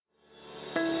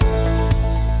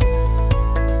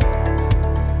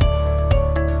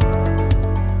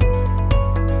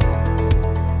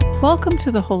Welcome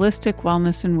to the Holistic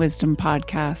Wellness and Wisdom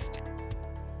Podcast.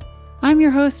 I'm your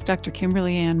host, Dr.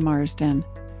 Kimberly Ann Marsden.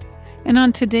 And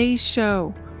on today's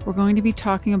show, we're going to be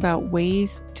talking about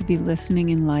ways to be listening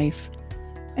in life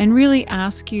and really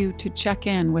ask you to check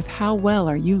in with how well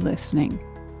are you listening.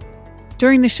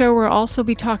 During the show, we'll also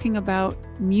be talking about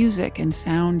music and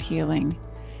sound healing.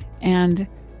 And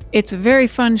it's a very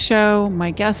fun show. My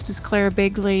guest is Claire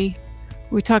Bigley.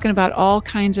 We're talking about all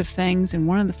kinds of things, and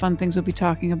one of the fun things we'll be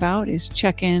talking about is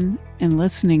check-in and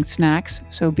listening snacks,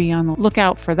 so be on the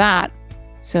lookout for that.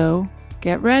 So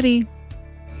get ready.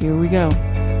 Here we go.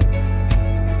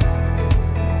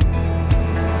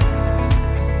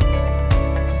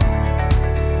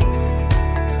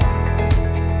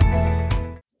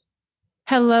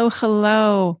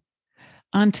 Hello.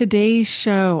 On today's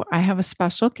show, I have a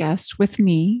special guest with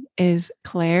me is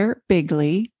Claire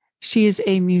Bigley. She is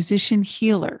a musician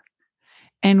healer,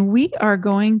 and we are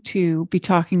going to be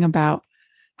talking about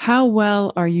how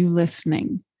well are you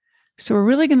listening? So we're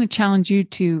really going to challenge you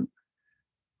to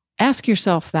ask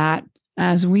yourself that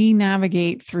as we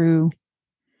navigate through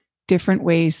different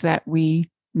ways that we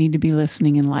need to be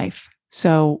listening in life.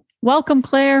 So welcome,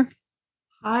 Claire.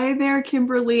 Hi there,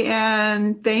 Kimberly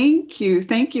Ann. Thank you.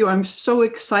 I'm so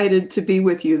excited to be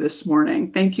with you this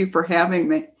morning. Thank you for having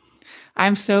me.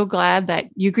 I'm so glad that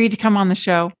you agreed to come on the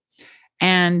show.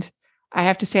 And I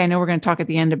have to say, I know we're going to talk at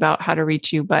the end about how to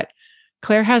reach you, but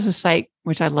Claire has a site,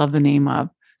 which I love the name of,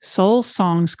 Soul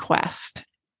Songs Quest.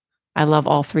 I love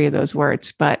all three of those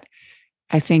words, but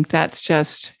I think that's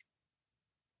just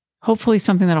hopefully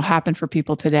something that'll happen for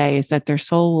people today is that their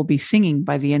soul will be singing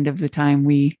by the end of the time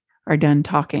we are done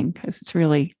talking, because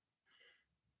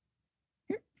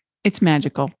it's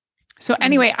magical. So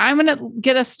anyway, I'm going to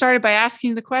get us started by asking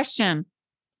you the question.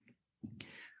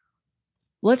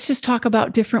 Let's just talk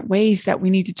about different ways that we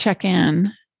need to check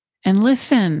in and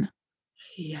listen.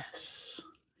 Yes.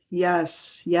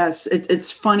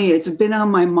 It's funny. It's been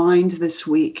on my mind this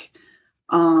week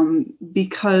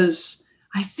because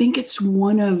I think it's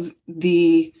one of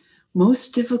the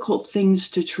most difficult things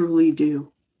to truly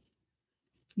do.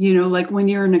 You know, like when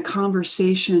you're in a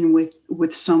conversation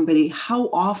with somebody, how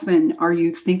often are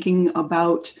you thinking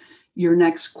about your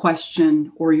next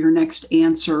question or your next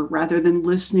answer rather than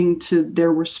listening to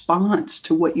their response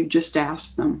to what you just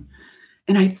asked them?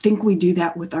 And I think we do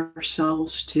that with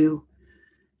ourselves too.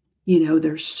 You know,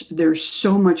 there's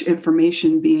so much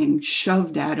information being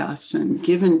shoved at us and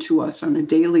given to us on a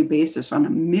daily basis, on a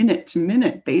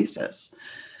minute-to-minute basis,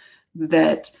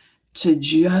 that to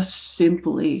just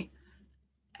simply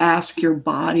ask your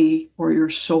body or your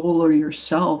soul or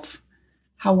yourself,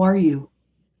 how are you?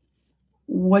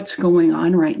 What's going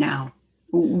on right now?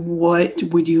 What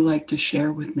would you like to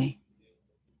share with me?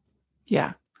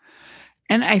 Yeah.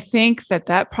 And I think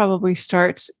that probably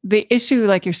starts the issue,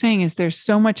 like you're saying, is there's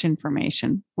so much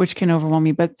information, which can overwhelm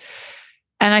you.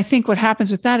 And I think what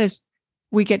happens with that is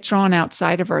we get drawn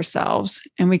outside of ourselves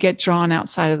and we get drawn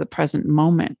outside of the present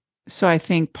moment. So I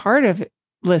think part of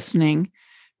listening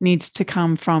needs to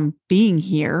come from being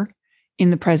here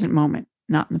in the present moment,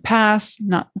 not in the past,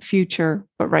 not in the future,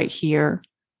 but right here,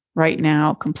 right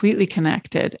now, completely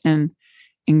connected and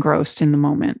engrossed in the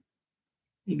moment.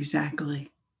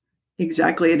 Exactly. It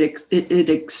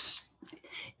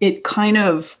kind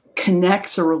of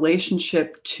connects a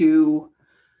relationship to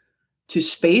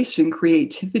space and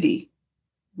creativity,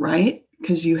 right?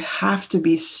 Because you have to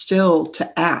be still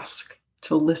to ask,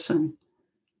 to listen.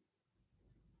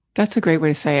 That's a great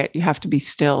way to say it. You have to be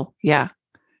still. Yeah.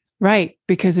 Right.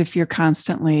 Because if you're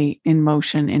constantly in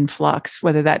motion, in flux,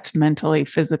 whether that's mentally,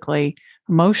 physically,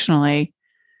 emotionally,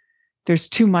 there's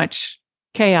too much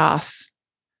chaos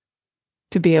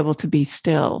to be able to be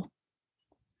still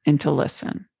and to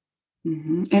listen.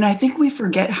 Mm-hmm. And I think we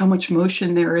forget how much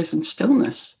motion there is in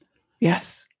stillness.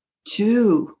 Yes.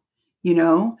 Too, you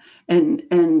know,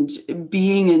 and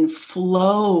being in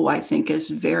flow, I think, is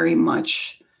very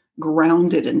much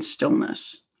grounded in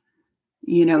stillness.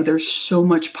 You know, there's so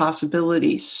much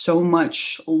possibility, so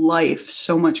much life,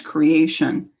 so much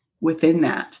creation within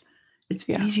that. It's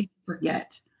easy to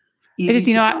forget. It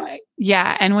is,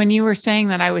 and when you were saying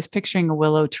that, I was picturing a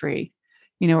willow tree,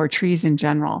 or trees in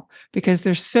general, because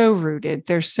they're so rooted,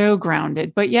 they're so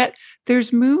grounded, but yet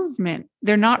there's movement.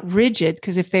 They're not rigid,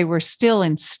 because if they were still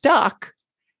and stuck,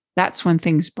 that's when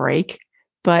things break.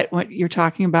 But what you're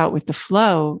talking about with the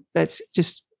flow, that's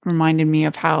just reminded me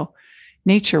of how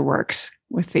nature works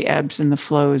with the ebbs and the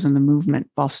flows and the movement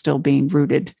while still being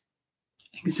rooted.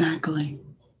 Exactly.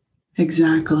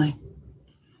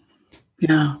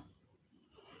 Yeah.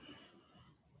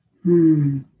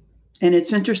 And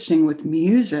it's interesting with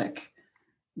music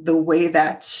the way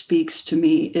that speaks to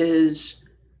me is,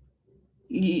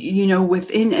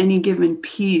 within any given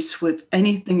piece, with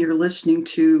anything you're listening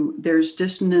to, there's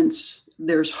dissonance,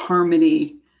 there's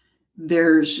harmony,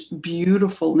 there's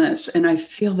beautifulness. And I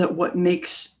feel that what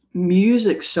makes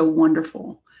music so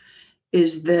wonderful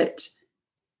is that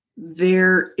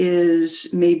there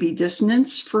is maybe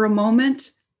dissonance for a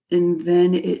moment, and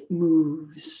then it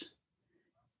moves.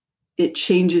 It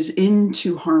changes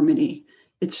into harmony.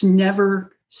 It's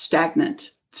never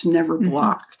stagnant. It's never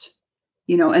blocked,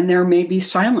 and there may be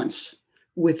silence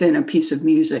within a piece of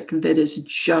music that is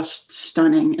just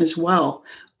stunning as well,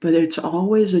 but it's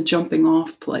always a jumping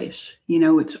off place.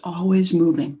 It's always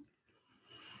moving.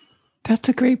 That's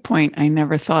a great point. I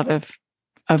never thought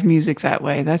of music that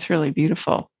way. That's really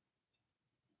beautiful.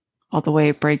 All the way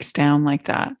it breaks down like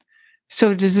that.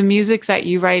 So does the music that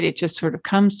you write, it just sort of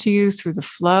comes to you through the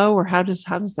flow, or how does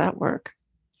that work?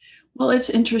 Well, it's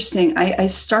interesting. I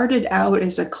started out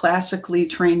as a classically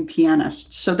trained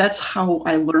pianist. So that's how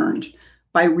I learned,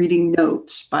 by reading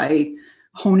notes, by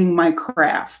honing my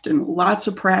craft, and lots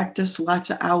of practice, lots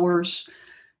of hours,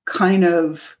 kind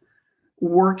of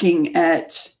working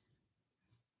at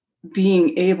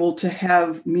being able to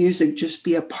have music just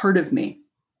be a part of me,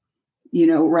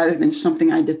 rather than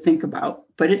something I had to think about.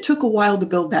 But it took a while to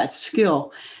build that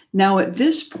skill. Now, at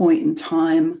this point in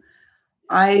time,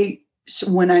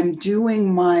 when I'm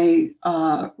doing my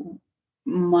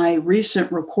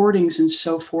recent recordings and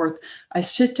so forth, I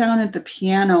sit down at the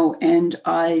piano and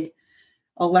I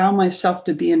allow myself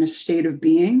to be in a state of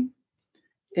being.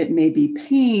 It may be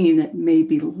pain, it may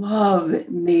be love,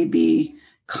 it may be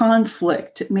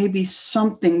conflict, it may be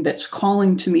something that's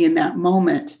calling to me in that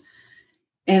moment.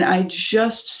 And I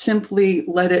just simply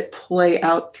let it play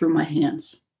out through my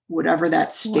hands, whatever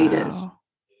that state is.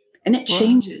 And it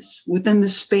changes within the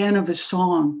span of a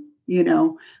song.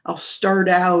 I'll start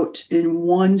out in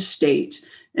one state,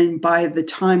 and by the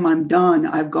time I'm done,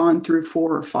 I've gone through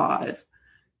 4 or 5.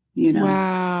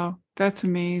 Wow, that's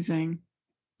amazing.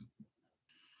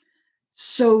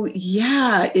 So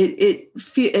yeah,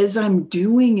 as I'm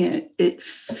doing it, it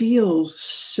feels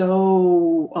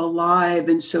so alive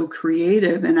and so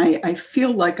creative, and I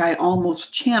feel like I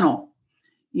almost channel.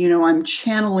 I'm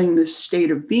channeling this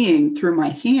state of being through my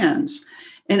hands,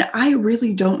 and I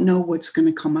really don't know what's going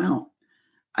to come out.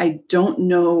 I don't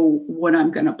know what I'm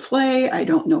going to play. I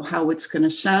don't know how it's going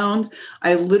to sound.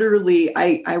 I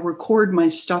record my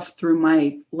stuff through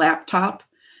my laptop,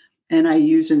 and I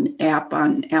use an app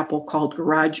on Apple called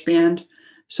GarageBand.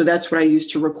 So that's what I use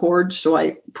to record. So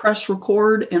I press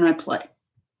record and I play.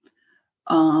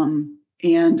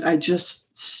 And I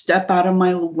just step out of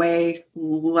my way,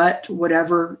 let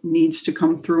whatever needs to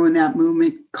come through in that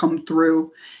moment come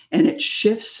through, and it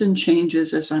shifts and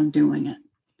changes as I'm doing it.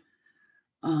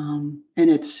 And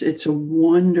it's a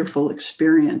wonderful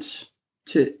experience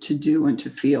to do and to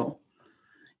feel.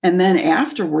 And then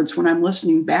afterwards, when I'm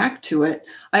listening back to it,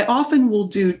 I often will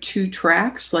do 2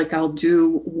 tracks. Like I'll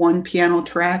do one piano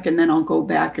track, and then I'll go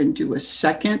back and do a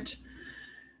second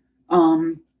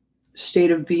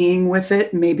state of being with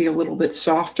it, maybe a little bit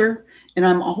softer. And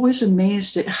I'm always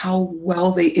amazed at how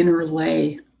well they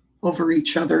interlay over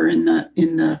each other in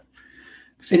the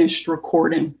finished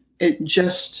recording. It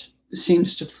just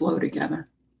seems to flow together.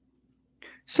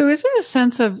 So is it a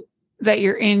sense of that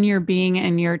you're in your being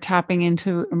and you're tapping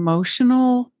into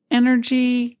emotional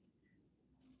energy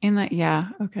in that? Yeah.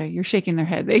 Okay. You're shaking their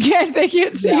head. They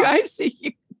can't see you. I see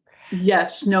you.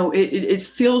 Yes. No, it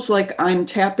feels like I'm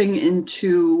tapping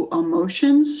into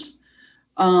emotions.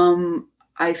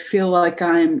 I feel like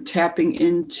I'm tapping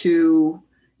into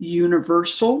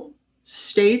universal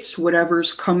states,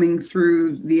 whatever's coming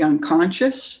through the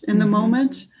unconscious in the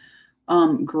moment.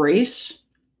 Grace,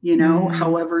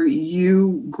 however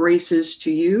grace is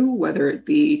to you, whether it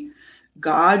be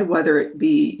God, whether it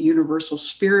be universal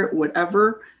spirit,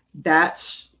 whatever,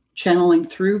 that's channeling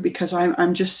through, because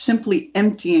I'm just simply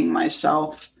emptying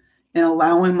myself and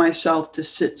allowing myself to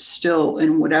sit still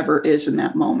in whatever is in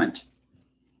that moment.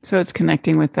 So it's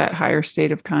connecting with that higher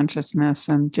state of consciousness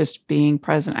and just being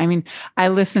present. I mean, I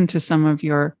listened to some of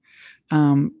your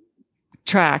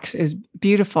tracks. Is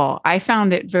beautiful. I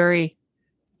found it very,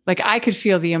 like, I could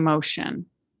feel the emotion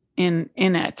in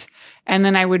it. And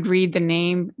then I would read the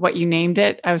name, what you named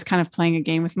it. I was kind of playing a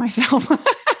game with myself.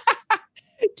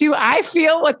 Do I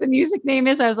feel what the music name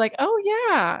is? I was like, oh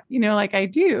yeah, like I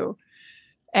do.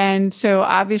 And so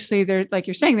obviously there, like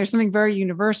you're saying, there's something very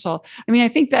universal. I mean, I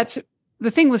think that's the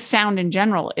thing with sound in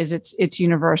general, is it's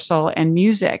universal, and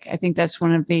music. I think that's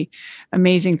one of the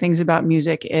amazing things about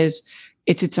music is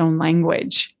it's its own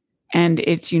language, and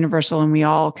it's universal, and we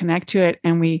all connect to it,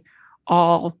 and we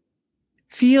all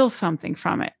feel something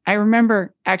from it. I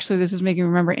remember, actually, this is making me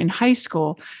remember in high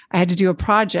school, I had to do a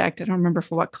project. I don't remember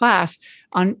for what class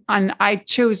I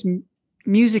chose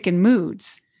music and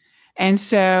moods. And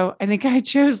so I think I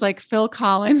chose like Phil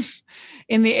Collins,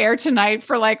 In the Air Tonight,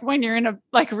 for like when you're in a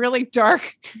like really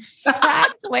dark,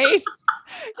 sad place.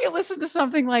 You listen to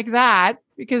something like that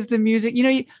because the music,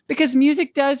 because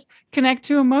music does connect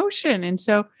to emotion. And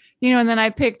so, and then I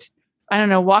picked, I don't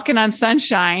know, Walking on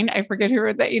Sunshine. I forget who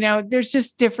wrote that. There's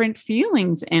just different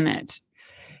feelings in it.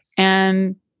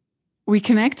 And we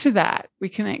connect to that. We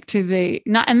connect to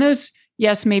and those,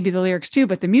 yes, maybe the lyrics too,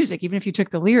 but the music, even if you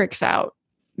took the lyrics out,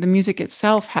 the music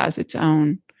itself has its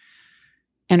own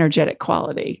energetic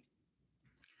quality.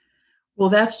 Well,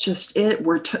 that's just it.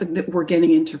 We're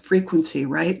getting into frequency,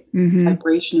 right? Mm-hmm.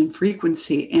 Vibration and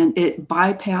frequency, and it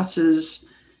bypasses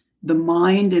the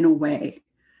mind in a way.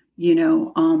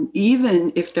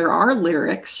 Even if there are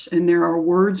lyrics and there are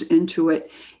words into it,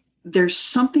 there's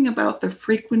something about the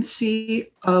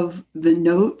frequency of the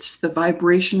notes, the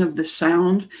vibration of the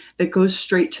sound that goes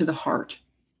straight to the heart.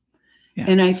 Yeah.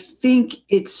 And I think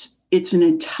it's an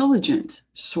intelligent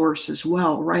source as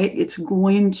well, right? It's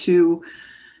going to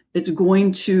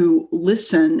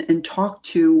listen and talk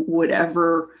to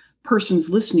whatever person's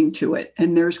listening to it.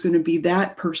 And there's going to be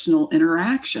that personal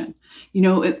interaction.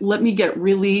 Let me get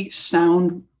really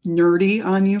sound nerdy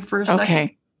on you for a second.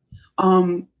 Okay.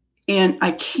 And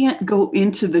I can't go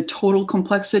into the total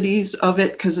complexities of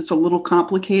it because it's a little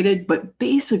complicated, but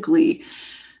basically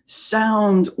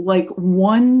sound like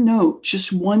one note,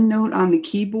 just one note on the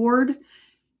keyboard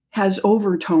has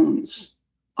overtones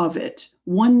of it.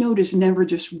 One note is never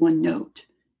just one note.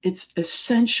 It's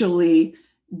essentially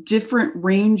different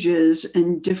ranges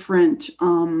and different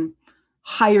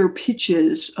higher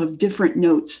pitches of different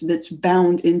notes that's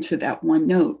bound into that one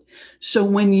note. So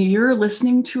when you're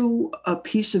listening to a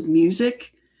piece of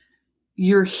music,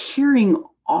 you're hearing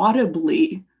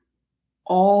audibly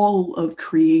all of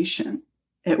creation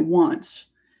at once.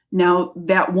 Now,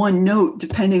 that one note,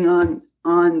 depending on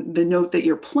the note that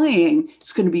you're playing,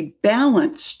 it's going to be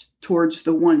balanced towards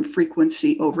the one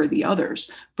frequency over the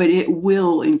others, but it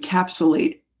will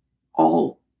encapsulate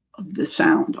all of the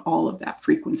sound, all of that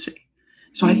frequency.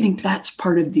 So I think that's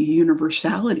part of the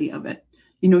universality of it.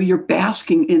 You're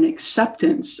basking in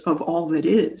acceptance of all that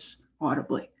is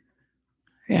audibly.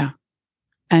 Yeah.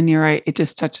 And you're right. It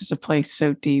just touches a place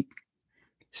so deep,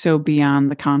 so beyond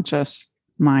the conscious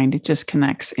mind. It just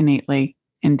connects innately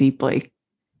and deeply.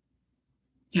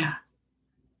 Yeah.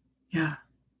 Yeah.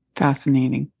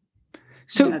 Fascinating.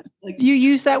 So you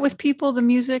use that with people, the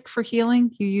music for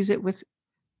healing? You use it with?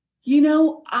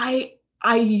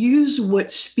 I use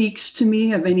what speaks to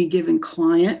me of any given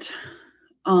client.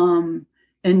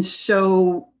 And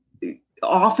so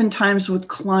oftentimes with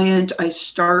client, I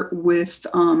start with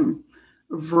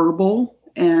verbal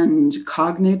and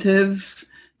cognitive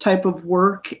type of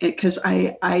work because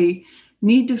I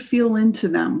need to feel into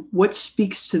them, what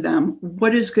speaks to them,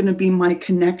 what is going to be my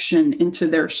connection into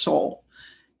their soul.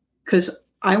 Because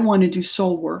I want to do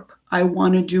soul work. I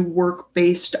want to do work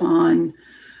based on,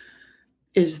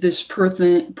 is this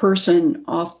person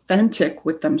authentic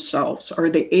with themselves? Are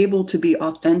they able to be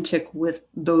authentic with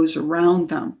those around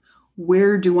them?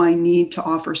 Where do I need to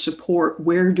offer support?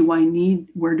 Where do I need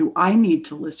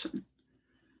to listen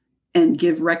and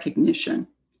give recognition?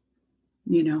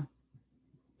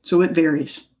 So it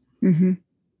varies. Mm-hmm.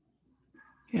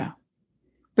 Yeah.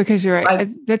 Because you're right.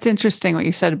 That's interesting what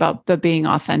you said about the being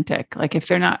authentic. Like if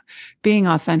they're not being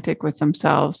authentic with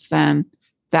themselves, then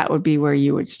that would be where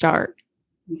you would start.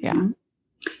 Yeah. Mm-hmm.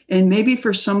 And maybe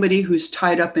for somebody who's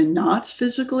tied up in knots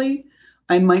physically,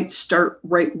 I might start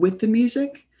right with the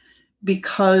music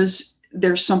because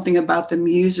there's something about the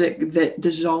music that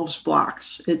dissolves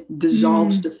blocks. It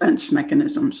dissolves defense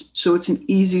mechanisms. So it's an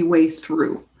easy way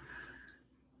through.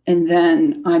 And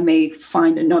then I may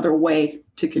find another way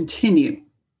to continue,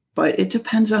 but it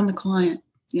depends on the client.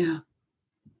 Yeah.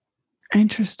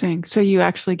 Interesting. So you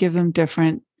actually give them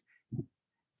different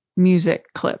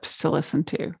music clips to listen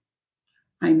to.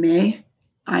 I may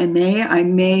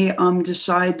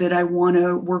decide that I want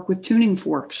to work with tuning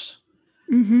forks,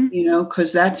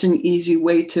 because that's an easy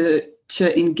way to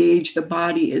engage the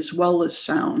body as well as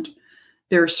sound.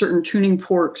 There are certain tuning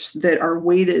forks that are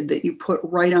weighted that you put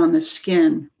right on the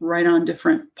skin, right on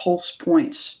different pulse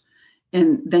points.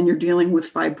 And then you're dealing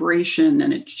with vibration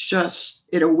and it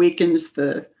awakens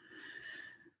the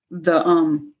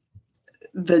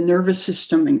nervous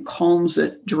system and calms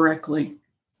it directly.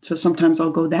 So sometimes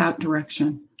I'll go that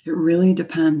direction. It really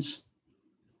depends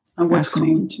on what's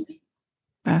calling to me.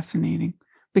 Fascinating.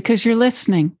 Because you're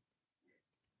listening.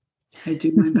 I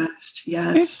do my best.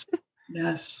 Yes.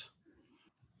 Yes.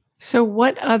 So,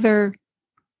 what other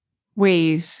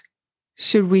ways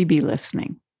should we be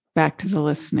listening? Back to the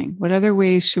listening. What other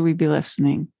ways should we be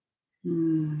listening?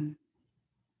 Hmm.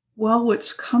 Well,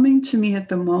 what's coming to me at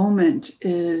the moment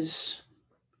is,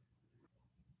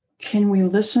 can we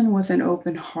listen with an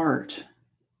open heart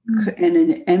and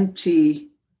an empty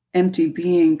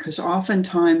being? Because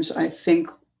oftentimes I think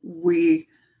we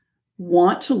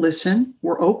want to listen,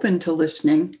 we're open to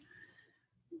listening,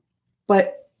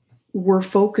 but we're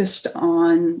focused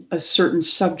on a certain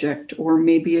subject, or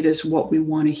maybe it is what we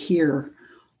want to hear,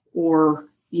 or,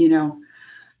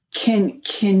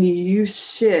 can you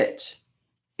sit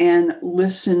and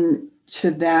listen to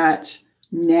that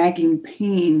nagging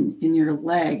pain in your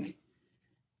leg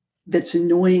that's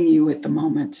annoying you at the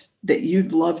moment that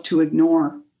you'd love to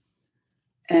ignore,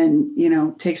 and,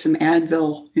 take some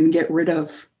Advil and get rid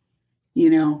of,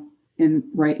 in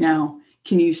right now?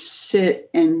 Can you sit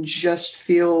and just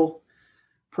feel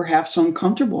perhaps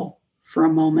uncomfortable for a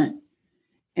moment?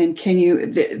 And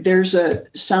there's a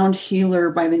sound healer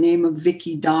by the name of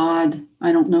Vicky Dodd.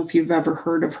 I don't know if you've ever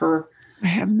heard of her. I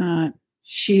have not.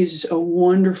 She's a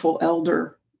wonderful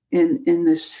elder in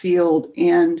this field,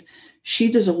 and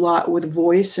she does a lot with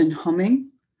voice and humming.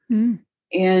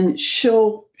 And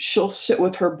she'll sit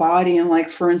with her body, and, like,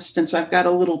 for instance, I've got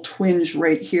a little twinge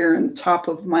right here in the top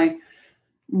of my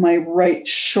right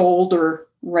shoulder,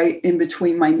 right in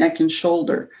between my neck and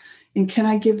shoulder. And can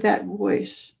I give that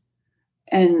voice?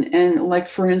 And like,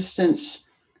 for instance,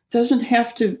 doesn't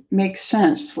have to make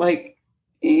sense. Like,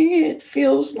 it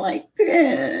feels like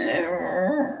this.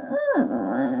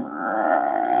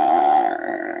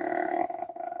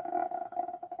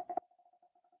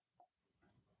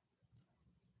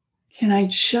 Can I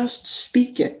just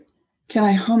speak it? Can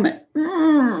I hum it?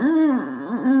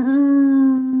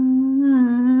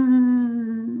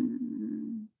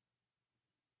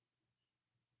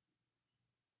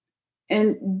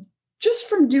 And just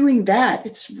from doing that,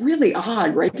 it's really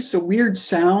odd, right? It's a weird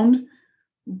sound,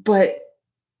 but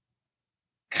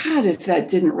God, if that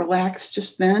didn't relax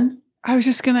just then. I was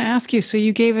just going to ask you. So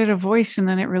you gave it a voice and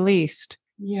then it released.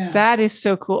 Yeah. That is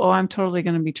so cool. Oh, I'm totally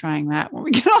going to be trying that when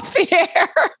we get off the air.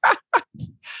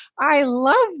 I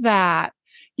love that.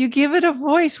 You give it a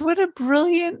voice. What a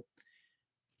brilliant,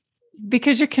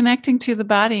 because you're connecting to the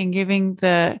body and giving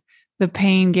the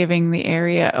pain, giving the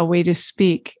area a way to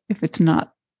speak, if it's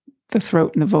not the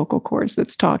throat and the vocal cords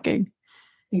that's talking.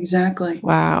 Exactly.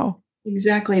 Wow.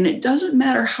 Exactly. And it doesn't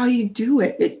matter how you do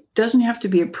it. It doesn't have to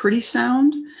be a pretty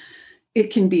sound.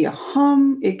 It can be a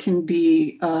hum. It can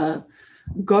be a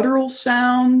guttural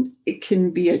sound. It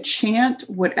can be a chant,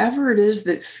 whatever it is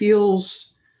that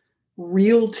feels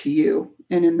real to you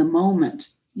and in the moment,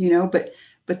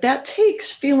 but that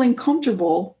takes feeling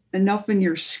comfortable enough in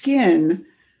your skin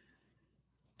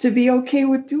to be okay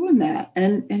with doing that.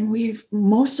 And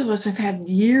most of us have had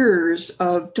years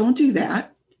of, don't do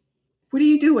that. What are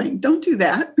you doing? Don't do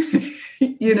that.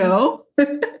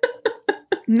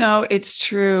 No, it's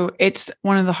true. It's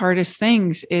one of the hardest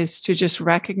things is to just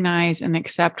recognize and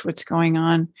accept what's going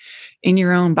on in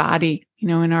your own body,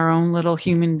 in our own little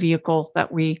human vehicle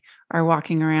that we are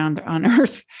walking around on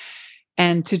Earth,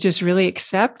 and to just really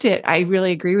accept it. I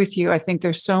really agree with you. I think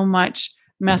there's so much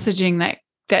messaging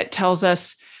that tells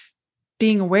us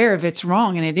being aware of it's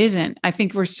wrong, and it isn't. I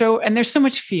think and there's so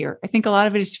much fear. I think a lot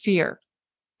of it is fear.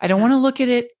 I don't want to look at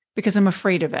it because I'm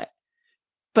afraid of it.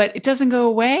 But it doesn't go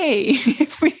away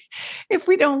if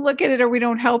we don't look at it, or we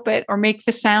don't help it, or make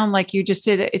the sound like you just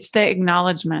did. It's the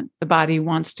acknowledgement. The body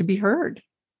wants to be heard.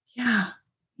 Yeah.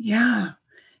 Yeah.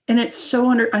 And it's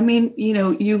so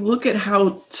you look at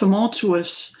how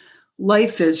tumultuous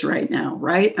life is right now,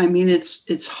 right? I mean,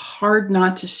 it's hard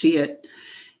not to see it.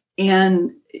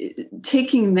 And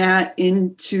taking that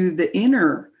into the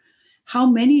inner, how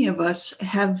many of us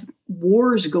have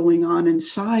wars going on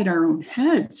inside our own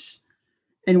heads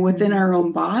and within our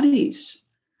own bodies?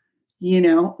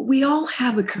 We all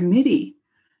have a committee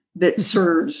that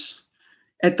serves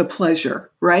at the pleasure,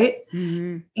 right?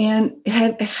 Mm-hmm. And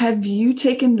have you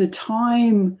taken the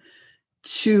time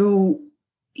to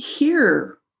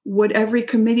hear what every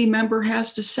committee member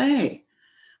has to say?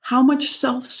 How much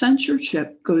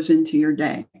self-censorship goes into your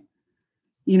day?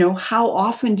 How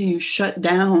often do you shut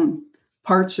down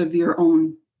parts of your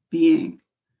own being?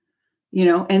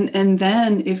 And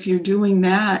then if you're doing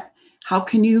that, how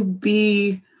can you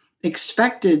be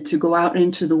expected to go out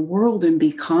into the world and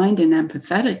be kind and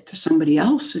empathetic to somebody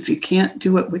else if you can't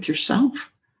do it with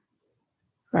yourself?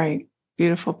 Right.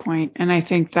 Beautiful point. And I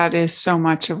think that is so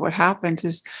much of what happens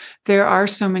is there are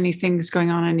so many things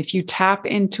going on. And if you tap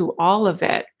into all of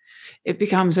it, it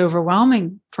becomes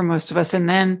overwhelming for most of us. And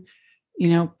then,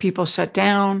 people shut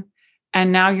down,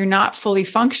 and now you're not fully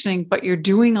functioning, but you're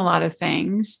doing a lot of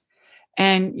things.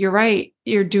 And you're right.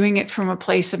 You're doing it from a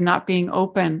place of not being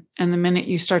open. And the minute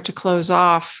you start to close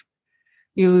off,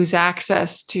 you lose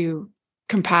access to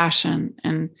compassion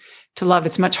and to love.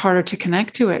 It's much harder to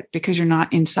connect to it because you're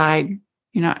not inside.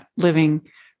 You're not living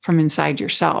from inside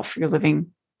yourself. You're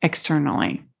living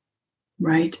externally.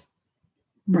 Right.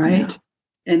 Right.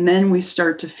 Yeah. And then we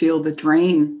start to feel the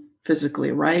drain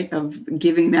physically, right? Of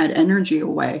giving that energy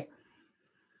away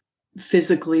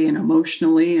physically and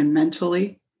emotionally and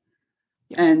mentally.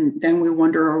 And then we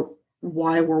wonder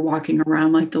why we're walking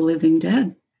around like the living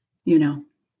dead,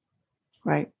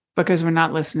 Right. Because we're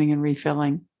not listening and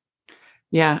refilling.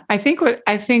 Yeah. I think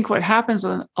what happens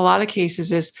in a lot of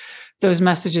cases is those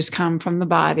messages come from the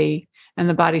body, and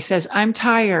the body says, I'm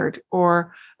tired,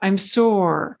 or I'm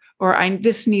sore, or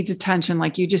this needs attention,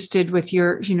 like you just did with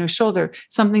your, shoulder.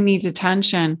 Something needs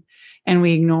attention, and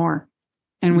we ignore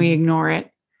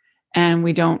it, and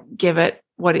we don't give it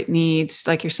what it needs,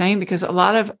 like you're saying, because a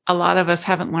lot of us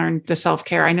haven't learned the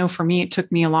self-care. I know for me, it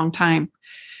took me a long time,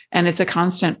 and it's a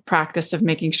constant practice of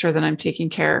making sure that I'm taking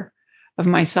care of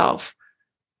myself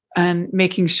and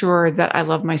making sure that I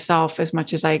love myself as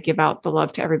much as I give out the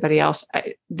love to everybody else.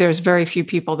 There's very few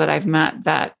people that I've met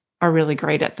that are really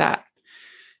great at that.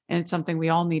 And it's something we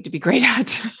all need to be great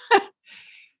at.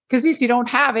 Because if you don't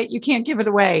have it, you can't give it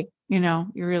away.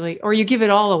 Or you give it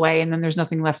all away and then there's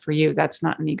nothing left for you. That's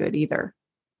not any good either.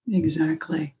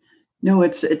 Exactly. No,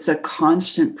 it's a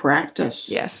constant practice.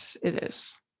 Yes, it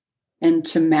is. And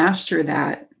to master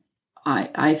that,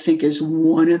 I think is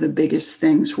one of the biggest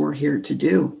things we're here to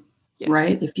do. Yes.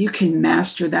 Right? If you can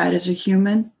master that as a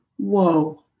human,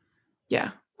 whoa.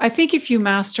 Yeah. I think if you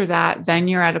master that, then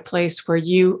you're at a place where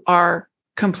you are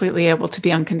completely able to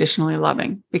be unconditionally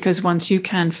loving. Because once you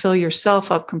can fill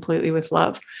yourself up completely with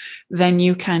love, then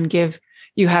you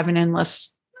have an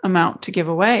endless amount to give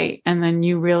away. And then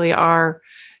you really are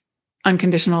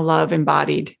unconditional love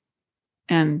embodied.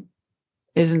 And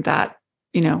isn't that,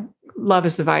 love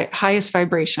is the highest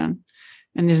vibration.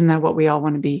 And isn't that what we all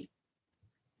want to be?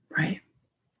 Right.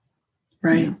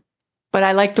 Right. Yeah. But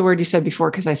I like the word you said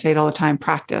before, because I say it all the time,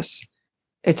 practice.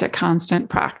 It's a constant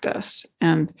practice.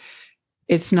 And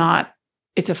it's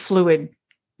a fluid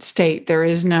state. There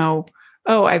is no,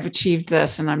 I've achieved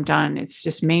this and I'm done. It's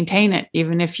just maintain it.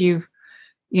 Even if you've,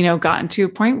 gotten to a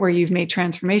point where you've made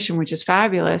transformation, which is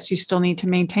fabulous, you still need to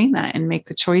maintain that and make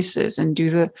the choices and do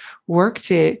the work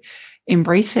to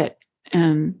embrace it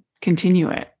and continue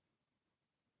it.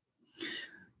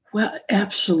 Well,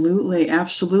 absolutely.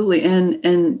 Absolutely.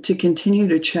 And to continue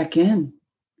to check in.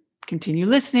 Continue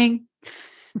listening.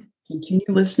 Continue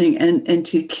listening and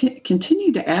to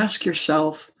continue to ask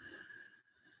yourself,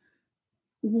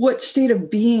 what state of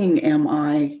being am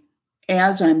I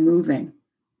as I'm moving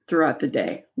throughout the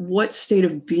day? What state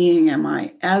of being am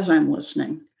I as I'm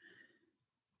listening?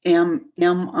 Am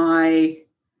I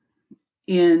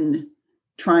in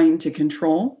trying to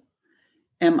control?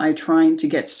 Am I trying to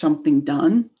get something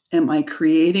done? Am I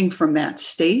creating from that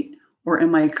state, or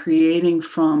am I creating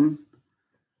from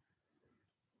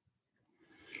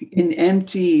an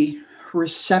empty,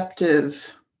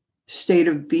 receptive state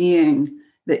of being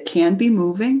that can be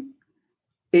moving?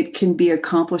 It can be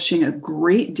accomplishing a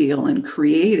great deal in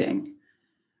creating,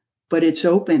 but it's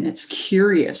open, it's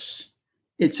curious,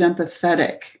 it's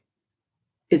empathetic,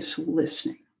 it's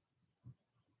listening.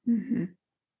 Mm-hmm.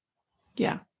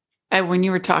 Yeah. And when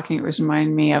you were talking, it was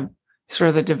reminding me of sort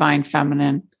of the divine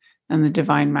feminine and the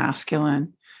divine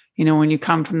masculine. When you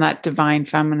come from that divine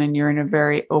feminine, you're in a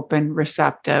very open,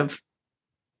 receptive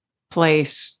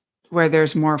place where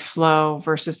there's more flow,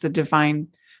 versus the divine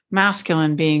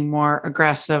masculine being more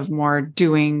aggressive, more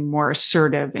doing, more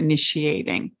assertive,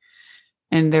 initiating.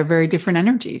 And they're very different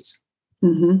energies.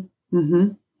 Mm-hmm.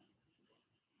 Mm-hmm.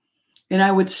 And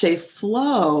I would say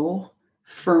flow,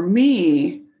 for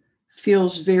me,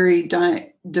 feels very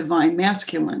divine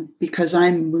masculine, because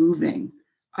I'm moving.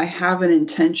 I have an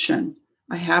intention.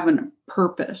 I have a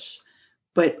purpose,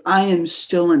 but I am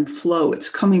still in flow. It's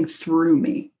coming through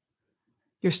me.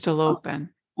 You're still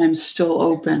open. I'm still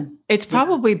open. It's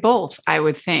probably both, I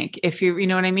would think, if you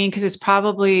know what I mean? Because it's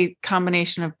probably a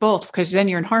combination of both, because then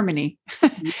you're in harmony,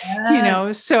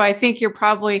 Yes. So I think you're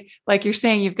probably, like you're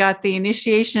saying, you've got the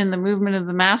initiation and the movement of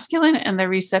the masculine and the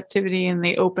receptivity and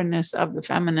the openness of the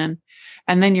feminine.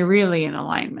 And then you're really in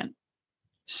alignment.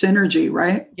 Synergy,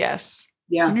 right? Yes.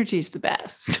 Yeah. Synergy is the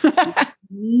best.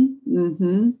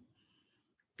 Mm-hmm.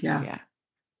 Yeah. Yeah.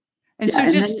 And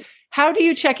so how do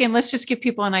you check in? Let's just give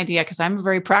people an idea because I'm a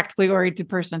very practically oriented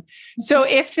person. So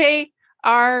if they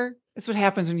are, that's what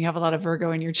happens when you have a lot of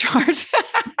Virgo in your chart.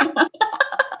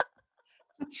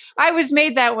 I was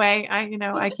made that way.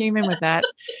 I came in with that.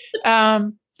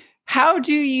 How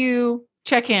do you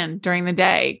check in during the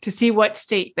day to see what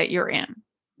state that you're in?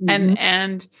 Mm-hmm.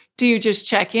 And do you just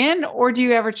check in or do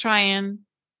you ever try and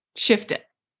shift it?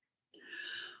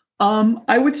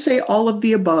 I would say all of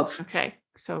the above. Okay.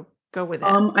 So go with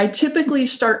that. I typically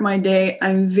start my day.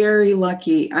 I'm very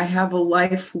lucky. I have a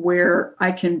life where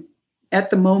I can, at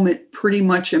the moment, pretty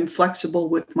much am flexible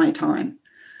with my time.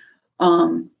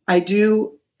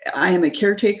 I am a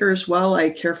caretaker as well. I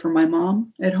care for my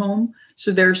mom at home.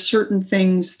 So there are certain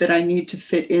things that I need to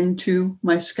fit into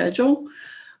my schedule.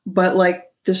 But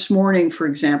like this morning, for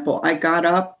example, I got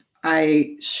up,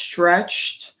 I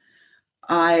stretched,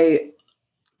 I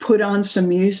put on some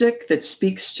music that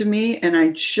speaks to me, and I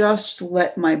just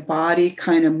let my body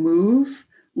kind of move,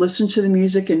 listen to the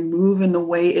music and move in the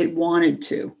way it wanted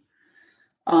to.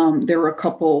 There were a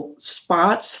couple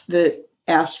spots that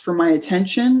asked for my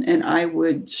attention, and I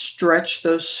would stretch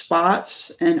those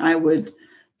spots and I would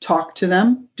talk to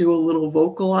them, do a little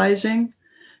vocalizing,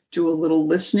 do a little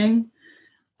listening,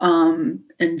 and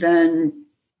then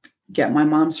get my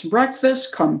mom some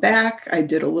breakfast, come back. I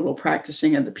did a little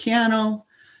practicing at the piano.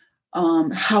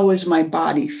 How is my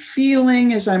body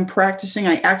feeling as I'm practicing?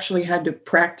 I actually had to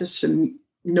practice some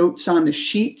notes on the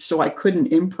sheet, so I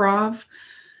couldn't improv.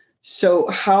 So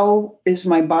how is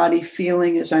my body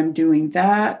feeling as I'm doing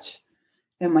that?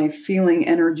 Am I feeling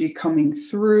energy coming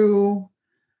through?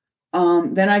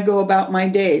 Then I go about my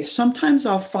day. Sometimes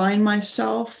I'll find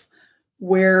myself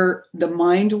where the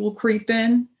mind will creep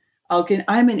in.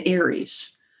 I'm an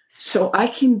Aries, so I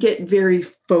can get very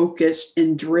focused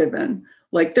and driven.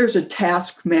 Like there's a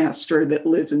taskmaster that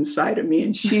lives inside of me,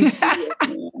 and she's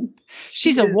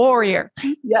a warrior.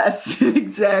 Yes,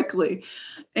 exactly.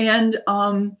 And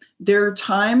there are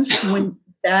times when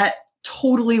that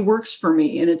totally works for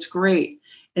me and it's great.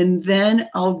 And then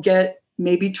I'll get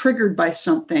maybe triggered by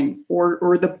something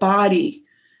or the body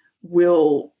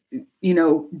will,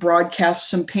 broadcast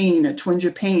some pain, a twinge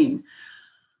of pain.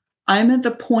 I'm at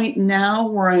the point now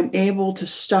where I'm able to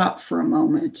stop for a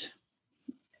moment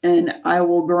and I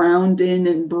will ground in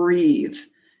and breathe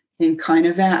and kind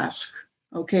of ask,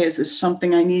 okay, is this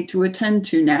something I need to attend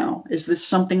to now? Is this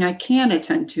something I can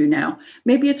attend to now?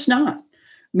 Maybe it's not.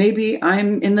 Maybe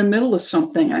I'm in the middle of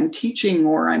something. I'm teaching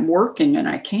or I'm working and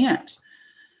I can't.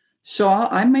 So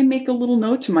I might make a little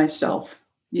note to myself,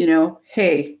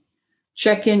 hey,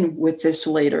 check in with this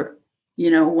later,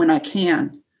 when I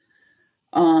can.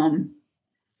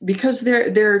 Because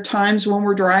there are times when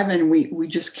we're driving, we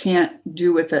just can't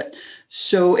do with it.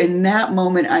 So in that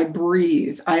moment, I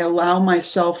breathe. I allow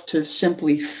myself to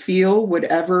simply feel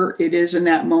whatever it is in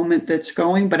that moment that's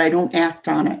going, but I don't act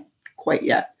on it quite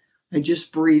yet. I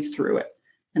just breathe through it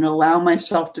and allow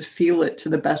myself to feel it to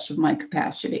the best of my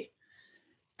capacity.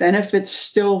 Then if it's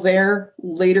still there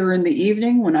later in the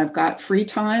evening when I've got free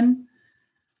time,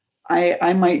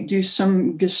 I might do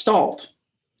some Gestalt.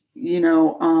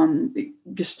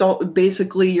 Gestalt,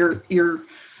 basically your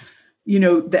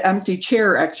the empty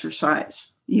chair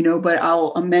exercise, but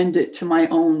I'll amend it to my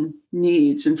own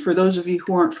needs. And for those of you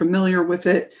who aren't familiar with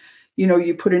it,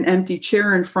 you put an empty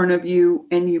chair in front of you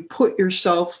and you put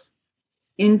yourself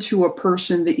into a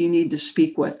person that you need to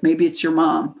speak with. Maybe it's your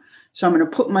mom. So I'm going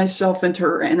to put myself into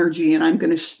her energy and I'm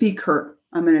going to speak her.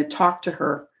 I'm going to talk to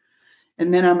her.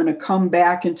 And then I'm going to come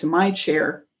back into my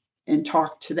chair and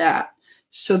talk to that.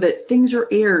 So that things are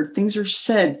aired, things are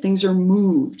said, things are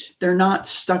moved. They're not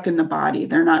stuck in the body.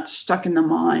 They're not stuck in the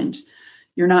mind.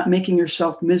 You're not making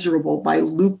yourself miserable by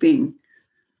looping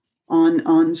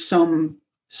on some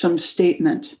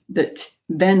statement that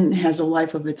then has a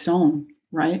life of its own,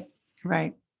 right?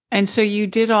 Right. And so you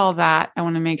did all that. I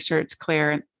want to make sure it's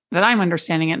clear that I'm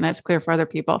understanding it and that's clear for other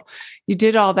people. You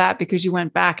did all that because you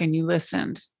went back and you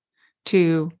listened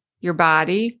to your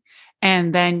body,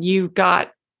 and then you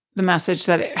got the message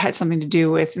that it had something to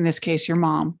do with, in this case, your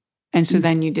mom. And so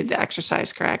then you did the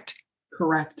exercise, correct?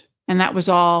 Correct. And that was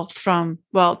all from,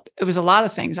 it was a lot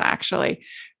of things, actually.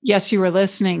 Yes, you were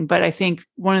listening, but I think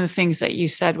one of the things that you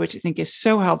said, which I think is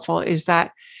so helpful, is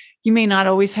that you may not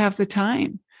always have the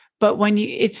time, but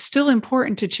it's still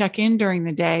important to check in during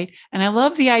the day. And I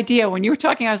love the idea. When you were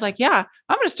talking, I was like, yeah,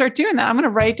 I'm going to start doing that. I'm going to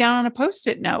write it down on a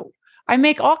Post-it note. I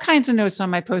make all kinds of notes on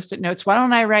my Post-it notes. Why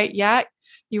don't I write,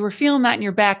 you were feeling that in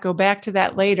your back, go back to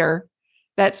that later,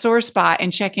 that sore spot,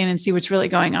 and check in and see what's really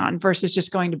going on versus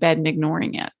just going to bed and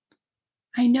ignoring it.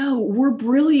 I know we're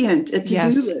brilliant at to-do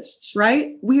Yes. lists,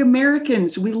 right? We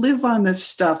Americans, we live on this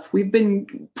stuff. We've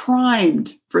been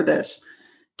primed for this.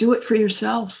 Do it for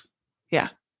yourself. Yeah.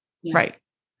 Yeah. Right.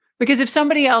 Because if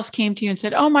somebody else came to you and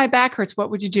said, "Oh, my back hurts," what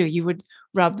would you do? You would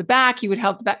rub the back, you would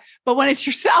help the back. But when it's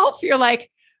yourself, you're like,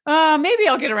 maybe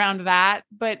I'll get around to that.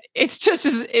 But it's just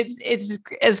it's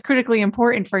as critically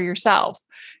important for yourself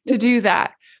to do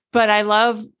that. But I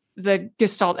love the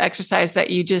Gestalt exercise that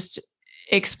you just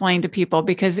explained to people,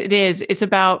 because it's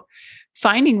about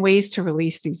finding ways to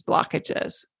release these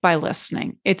blockages by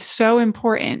listening. It's so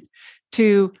important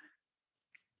to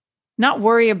not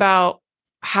worry about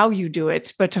how you do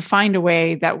it, but to find a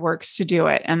way that works to do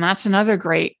it. And that's another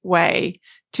great way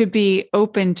to be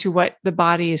open to what the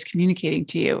body is communicating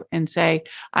to you and say,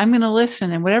 I'm going to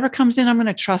listen, and whatever comes in, I'm going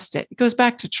to trust it. It goes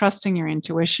back to trusting your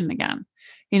intuition again.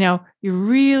 You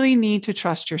really need to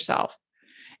trust yourself.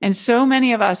 And so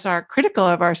many of us are critical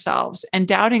of ourselves and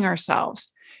doubting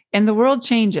ourselves. And the world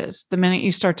changes the minute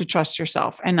you start to trust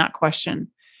yourself and not question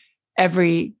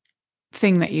every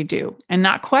thing that you do, and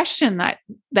not question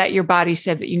that your body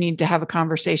said that you need to have a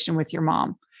conversation with your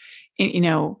mom,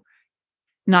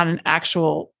 not an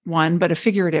actual one, but a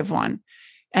figurative one,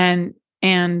 and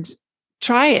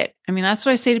try it. I mean, that's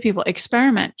what I say to people: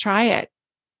 experiment, try it.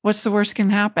 What's the worst can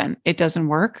happen? It doesn't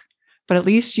work, but at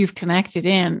least you've connected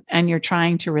in and you're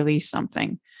trying to release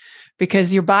something,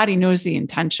 because your body knows the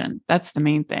intention. That's the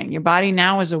main thing. Your body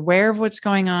now is aware of what's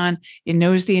going on. It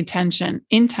knows the intention.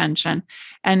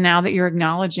 And now that you're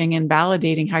acknowledging and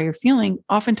validating how you're feeling,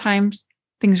 oftentimes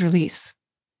things release.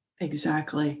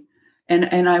 Exactly.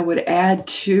 And I would add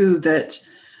too that,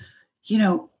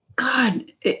 God,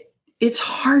 it's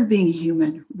hard being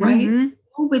human, right? Mm-hmm.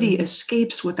 Nobody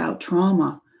escapes without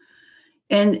trauma.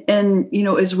 And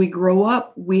as we grow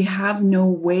up, we have no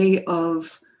way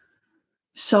of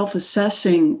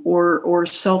self-assessing or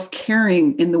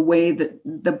self-caring in the way that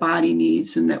the body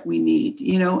needs and that we need,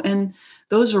 and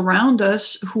those around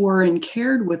us who are in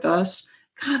cared with us,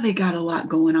 God, they got a lot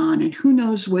going on, and who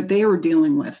knows what they were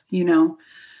dealing with,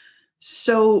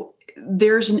 So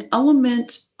there's an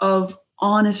element of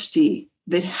honesty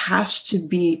that has to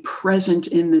be present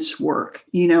in this work.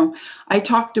 I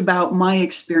talked about my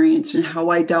experience and how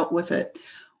I dealt with it.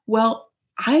 Well,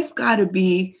 I've got to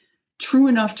be true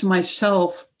enough to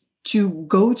myself to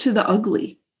go to the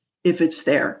ugly if it's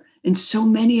there. And so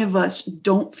many of us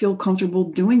don't feel comfortable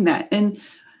doing that. And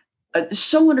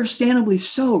so understandably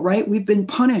so, right? We've been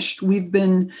punished. We've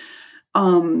been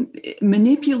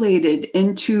manipulated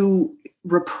into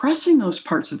repressing those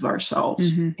parts of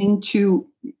ourselves, Mm-hmm. into,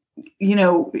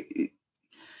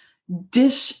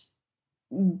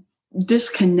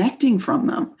 disconnecting from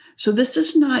them. So this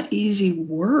is not easy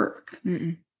work.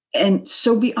 Mm-mm. And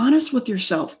so be honest with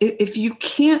yourself. If you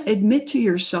can't admit to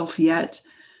yourself yet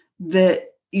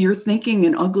that you're thinking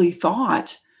an ugly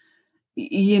thought,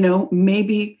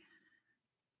 maybe,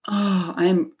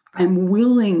 I'm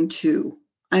willing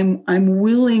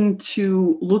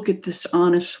to look at this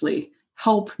honestly.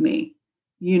 Help me.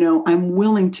 I'm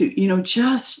willing to,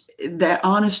 just that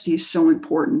honesty is so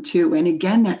important too. And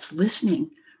again, that's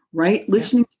listening, right?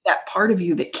 Listening to that part of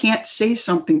you that can't say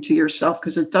something to yourself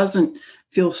because it doesn't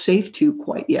feel safe to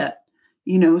quite yet,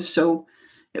 so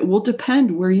it will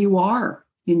depend where you are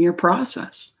in your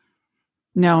process.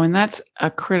 No, and that's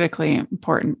a critically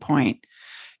important point,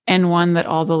 and one that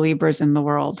all the Libras in the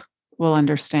world will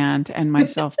understand, and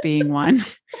myself being one.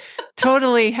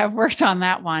 Totally have worked on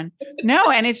that one.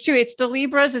 No, and it's true. It's the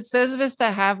Libras. It's those of us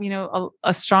that have,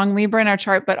 a strong Libra in our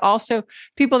chart, but also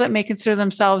people that may consider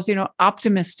themselves,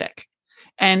 optimistic.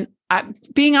 And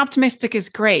being optimistic is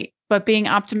great, but being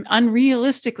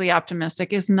unrealistically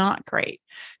optimistic is not great.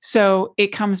 So it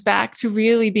comes back to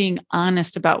really being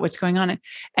honest about what's going on.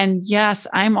 And yes,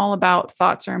 I'm all about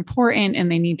thoughts are important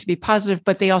and they need to be positive,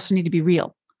 but they also need to be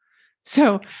real.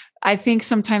 So I think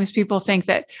sometimes people think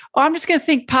that, I'm just going to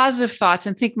think positive thoughts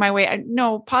and think my way.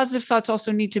 No, positive thoughts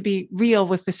also need to be real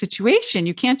with the situation.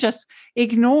 You can't just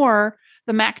ignore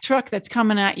the Mack truck that's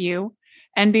coming at you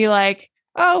and be like,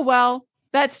 oh, well,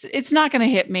 it's not going to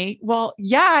hit me. Well,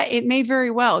 yeah, it may very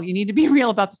well. You need to be real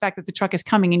about the fact that the truck is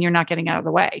coming and you're not getting out of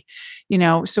the way.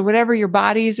 So whatever your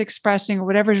body is expressing or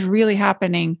whatever is really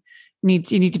happening, you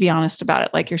need to be honest about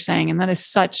it, like you're saying. And that is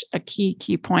such a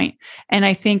key point. And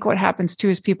I think what happens too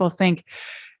is people think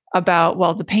about,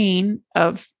 well, the pain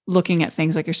of looking at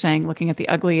things, like you're saying, looking at the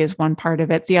ugly is one part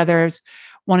of it. The other is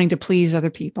wanting to please other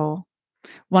people,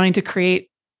 wanting to create.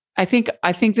 I think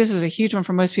this is a huge one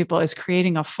for most people, is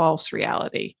creating a false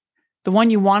reality, the one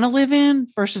you want to live in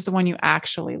versus the one you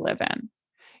actually live in.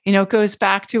 It goes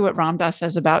back to what Ram Dass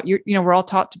says about we're all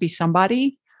taught to be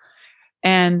somebody.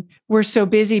 And we're so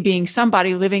busy being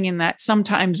somebody living in that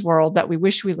sometimes world that we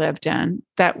wish we lived in,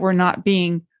 that we're not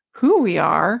being who we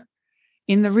are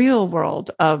in the real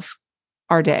world of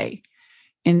our day.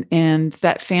 And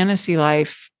that fantasy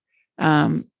life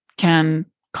can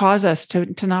cause us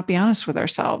to not be honest with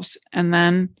ourselves. And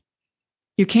then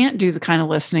you can't do the kind of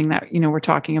listening that, we're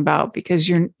talking about, because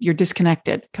you're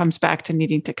disconnected. It comes back to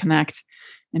needing to connect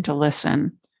and to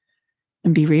listen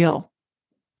and be real.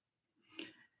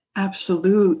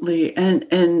 Absolutely.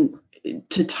 And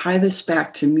to tie this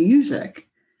back to music,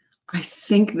 I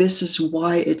think this is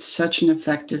why it's such an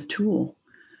effective tool,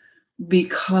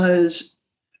 because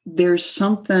there's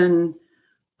something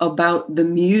about the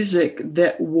music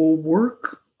that will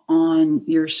work on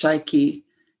your psyche,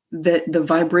 that the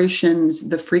vibrations,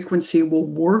 the frequency will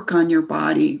work on your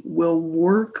body, will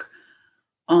work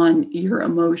on your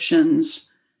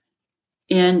emotions,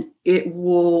 and it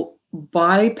will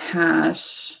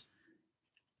bypass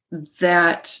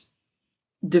that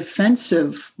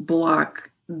defensive block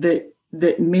that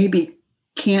maybe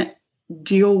can't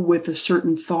deal with a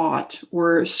certain thought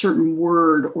or a certain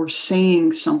word or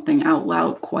saying something out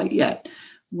loud quite yet.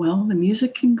 Well, the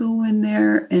music can go in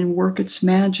there and work its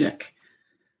magic,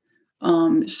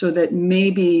 so that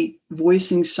maybe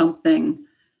voicing something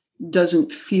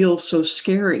doesn't feel so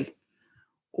scary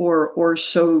or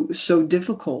so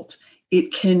difficult.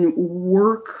 It can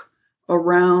work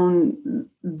around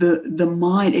the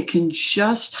mind. It can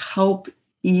just help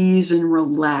ease and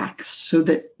relax, so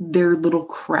that there are little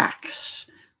cracks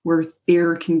where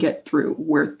air can get through,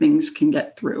 where things can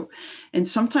get through. And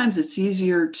sometimes it's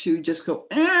easier to just go,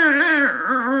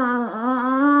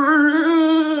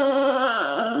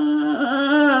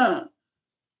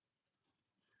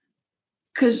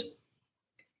 because,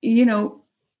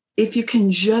 if you can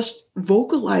just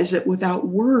vocalize it without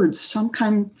words,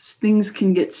 sometimes things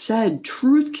can get said.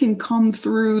 Truth can come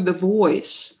through the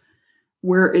voice,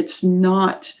 where it's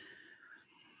not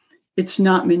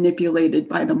manipulated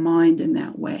by the mind in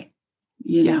that way.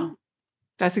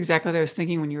 That's exactly what I was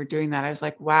thinking when you were doing that. I was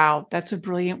like, wow, that's a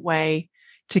brilliant way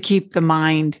to keep the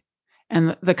mind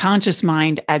and the conscious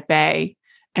mind at bay.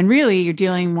 And really, you're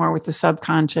dealing more with the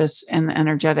subconscious and the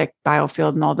energetic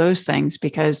biofield and all those things,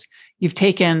 because you've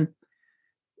taken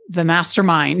the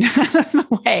mastermind out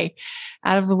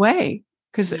of the way.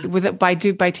 Because by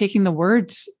taking the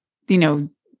words,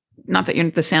 not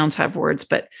that the sounds have words,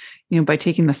 but by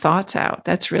taking the thoughts out,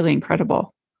 that's really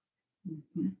incredible.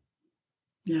 Mm-hmm.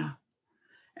 Yeah,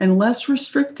 and less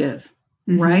restrictive,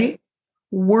 mm-hmm. right?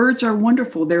 Words are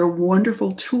wonderful; they're a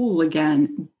wonderful tool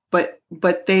again, but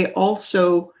they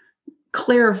also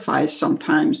clarify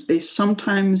sometimes. They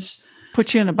sometimes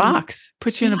put you in a box.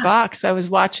 In a box. I was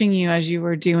watching you as you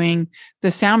were doing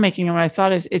the sound making, and what I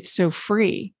thought is, it's so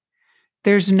free.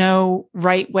 There's no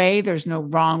right way. There's no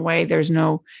wrong way. You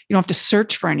don't have to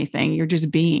search for anything. You're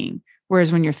just being.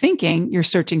 Whereas when you're thinking, you're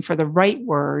searching for the right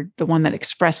word, the one that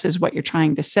expresses what you're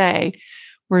trying to say.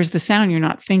 Whereas the sound, you're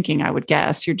not thinking, I would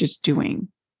guess. You're just doing.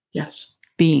 Yes.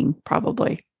 Being,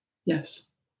 probably. Yes.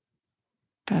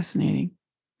 Fascinating.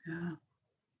 Yeah.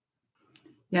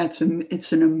 Yeah, it's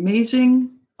an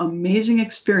amazing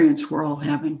experience we're all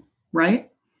having, right?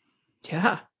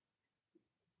 Yeah.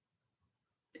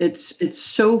 It's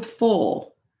so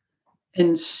full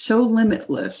and so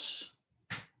limitless,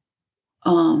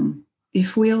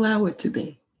 if we allow it to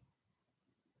be.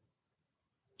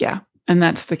 Yeah, and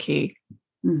that's the key.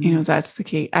 Mm-hmm. That's the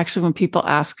key. Actually, when people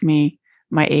ask me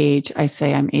my age, I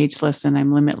say I'm ageless and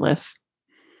I'm limitless,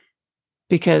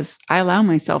 because I allow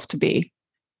myself to be.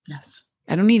 Yes.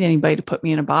 I don't need anybody to put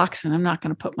me in a box, and I'm not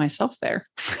going to put myself there.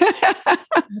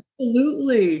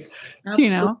 Absolutely.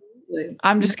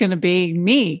 I'm just going to be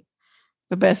me,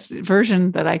 the best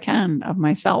version that I can of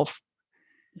myself.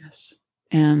 Yes.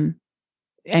 And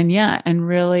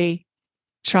really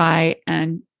try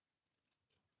and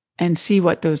see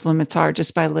what those limits are,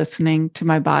 just by listening to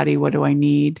my body. What do I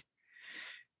need?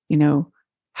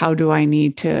 How do I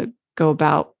need to go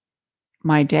about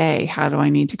my day? How do I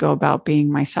need to go about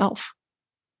being myself?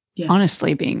 Yes.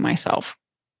 Honestly, being myself.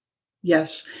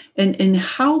 Yes. And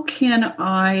how can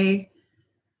I,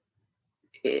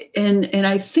 and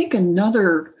I think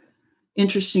another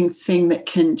interesting thing that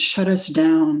can shut us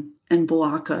down and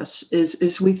block us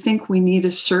is we think we need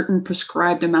a certain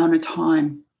prescribed amount of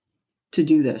time to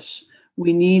do this.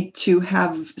 We need to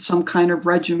have some kind of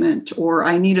regiment, or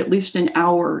I need at least an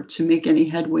hour to make any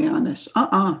headway on this.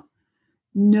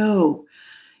 No.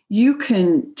 You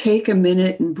can take a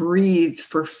minute and breathe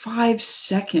for 5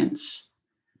 seconds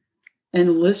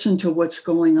and listen to what's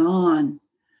going on.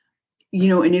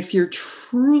 And if you're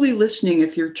truly listening,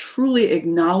 if you're truly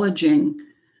acknowledging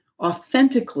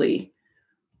authentically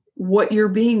what your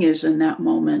being is in that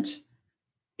moment,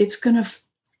 it's going to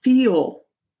feel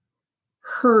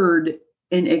heard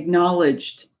and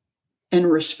acknowledged and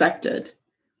respected.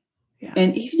 Yeah.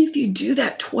 And even if you do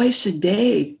that twice a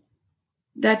day,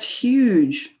 that's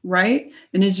huge, right?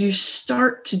 And as you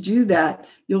start to do that,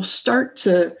 you'll start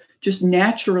to just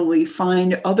naturally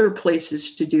find other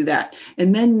places to do that.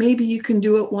 And then maybe you can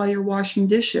do it while you're washing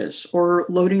dishes or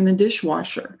loading the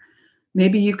dishwasher.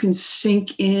 Maybe you can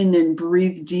sink in and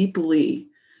breathe deeply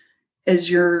as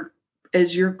you're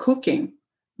cooking,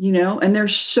 and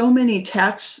there's so many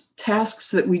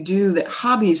tasks that we do, that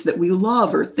hobbies that we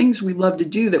love or things we love to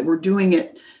do that we're doing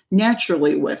it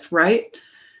naturally with, right?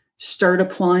 Start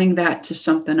applying that to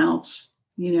something else.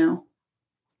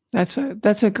 That's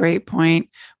a great point.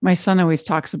 My son always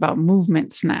talks about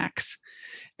movement snacks.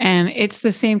 And it's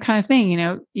the same kind of thing.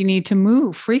 You need to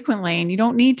move frequently, and you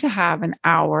don't need to have an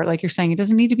hour. Like you're saying, it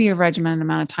doesn't need to be a regimented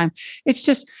amount of time. It's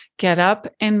just get up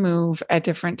and move at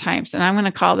different times. And I'm going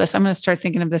to start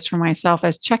thinking of this for myself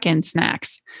as check-in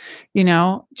snacks.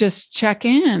 Just check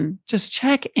in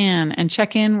and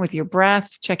check in with your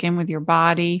breath, check in with your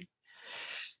body,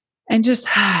 and just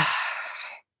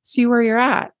see where you're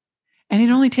at. And it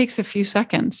only takes a few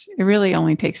seconds. It really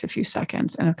only takes a few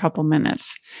seconds and a couple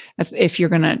minutes if you're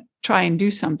going to try and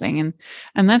do something.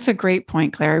 And that's a great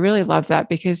point, Claire. I really love that,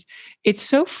 because it's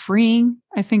so freeing,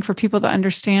 I think, for people to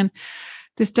understand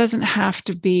this doesn't have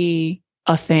to be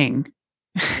a thing.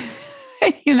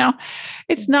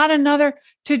 It's not another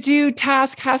to-do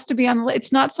task has to be on.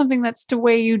 It's not something that's to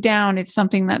weigh you down. It's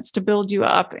something that's to build you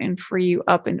up and free you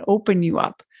up and open you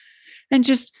up. And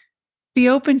just be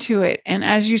open to it. And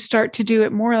as you start to do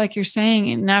it more, like you're saying,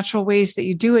 in natural ways that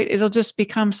you do it, it'll just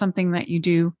become something that you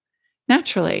do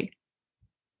naturally.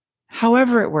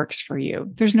 However it works for you.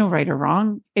 There's no right or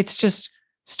wrong. It's just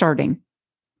starting.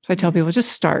 So I tell people,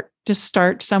 just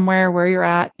start somewhere where you're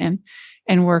at and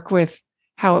work with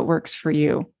how it works for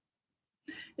you.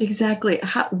 Exactly.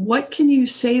 What can you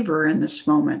savor in this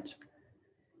moment?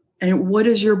 And what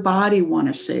does your body want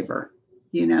to savor?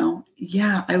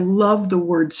 Yeah, I love the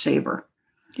word savor.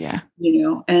 Yeah.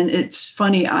 And it's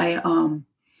funny.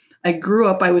 I grew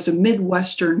up, I was a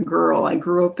Midwestern girl. I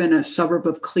grew up in a suburb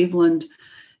of Cleveland,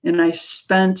 and I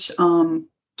spent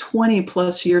 20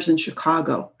 plus years in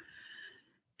Chicago.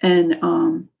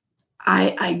 And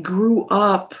I grew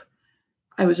up,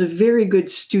 I was a very good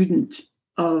student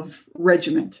of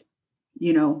regiment.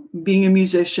 Being a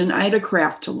musician, I had a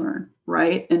craft to learn.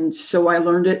 Right. And so I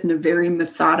learned it in a very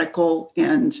methodical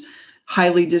and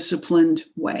highly disciplined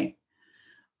way.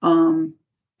 And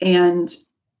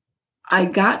I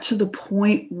got to the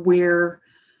point where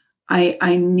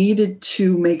I needed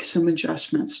to make some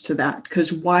adjustments to that,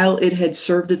 because while it had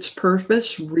served its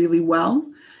purpose really well,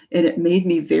 and it made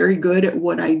me very good at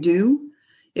what I do,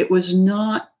 it was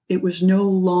no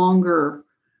longer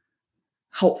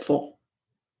helpful.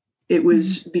 It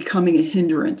was becoming a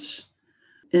hindrance.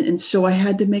 And so I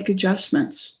had to make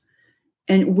adjustments.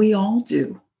 And we all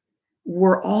do.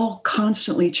 We're all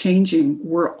constantly changing.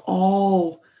 We're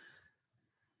all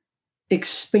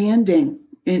expanding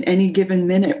in any given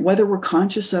minute, whether we're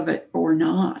conscious of it or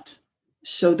not.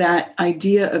 So that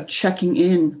idea of checking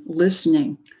in,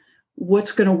 listening,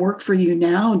 what's going to work for you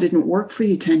now didn't work for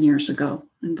you 10 years ago,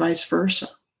 and vice versa.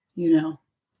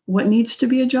 What needs to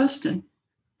be adjusted?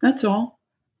 That's all.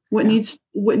 What needs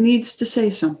to say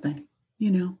something.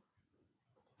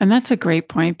 And that's a great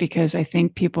point, because I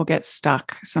think people get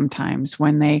stuck sometimes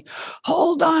when they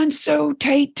hold on so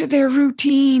tight to their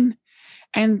routine,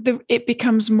 and it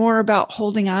becomes more about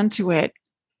holding on to it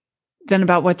than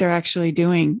about what they're actually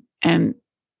doing. And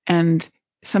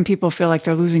some people feel like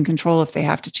they're losing control if they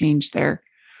have to change their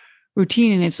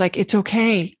routine. And it's like, it's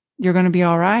okay. You're going to be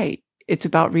all right. It's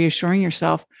about reassuring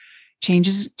yourself. Change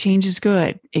is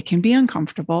good. It can be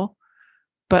uncomfortable.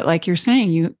 But like you're saying,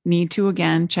 you need to,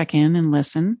 again, check in and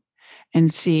listen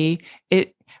and see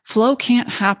it. Flow can't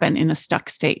happen in a stuck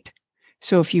state.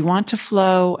 So if you want to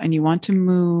flow and you want to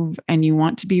move and you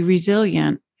want to be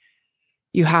resilient,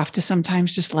 you have to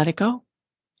sometimes just let it go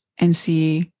and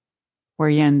see where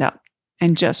you end up,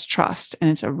 and just trust. And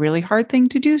it's a really hard thing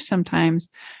to do sometimes,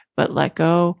 but let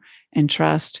go and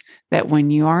trust that when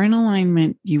you are in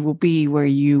alignment, you will be where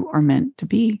you are meant to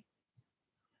be.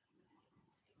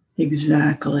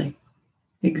 Exactly.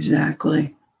 And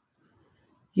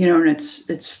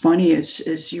it's funny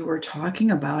as you were talking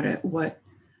about it,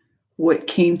 what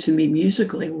came to me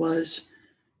musically was,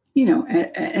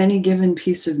 any given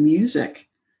piece of music,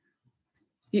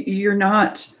 you're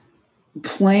not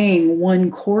playing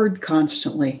one chord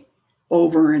constantly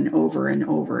over and over and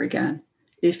over again.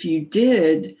 If you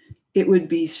did, it would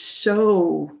be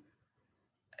so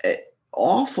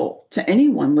awful to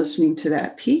anyone listening to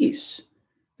that piece.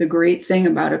 The great thing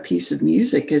about a piece of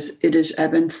music is it is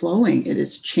ebb and flowing. It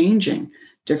is changing,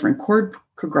 different chord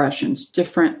progressions,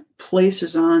 different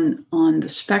places on the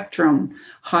spectrum,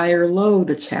 high or low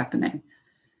that's happening.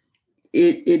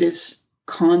 It is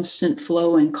constant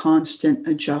flow and constant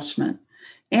adjustment.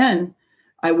 And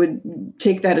I would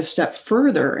take that a step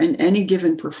further. In any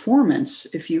given performance,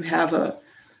 if you have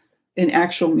an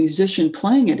actual musician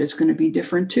playing it, is going to be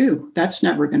different too. That's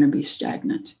never going to be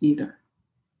stagnant either.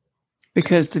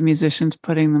 Because the musician's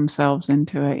putting themselves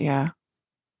into it. Yeah.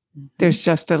 Mm-hmm. There's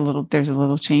a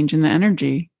little change in the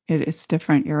energy. It's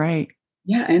different. You're right.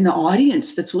 Yeah. And the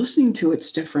audience that's listening to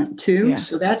it's different too. Yeah.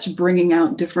 So that's bringing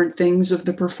out different things of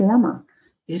the performer.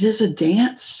 It is a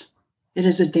dance. It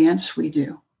is a dance we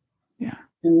do. Yeah.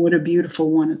 And what a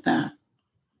beautiful one at that.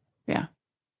 Yeah.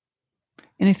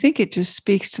 And I think it just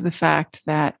speaks to the fact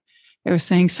that I was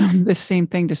saying the same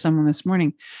thing to someone this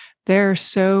morning. There are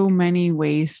so many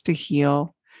ways to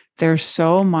heal. There's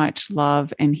so much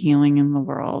love and healing in the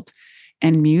world.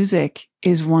 And music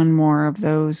is one more of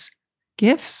those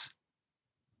gifts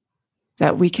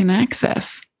that we can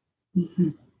access. Mm-hmm.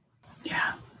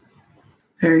 Yeah.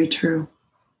 Very true.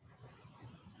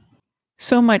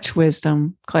 So much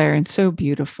wisdom, Claire, and so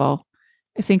beautiful.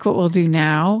 I think what we'll do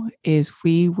now is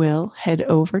we will head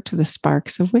over to the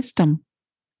Sparks of Wisdom.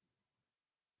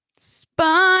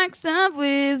 Sparks of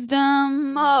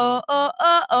wisdom, oh, oh,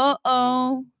 oh, oh,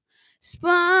 oh.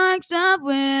 Sparks of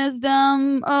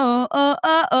wisdom, oh, oh,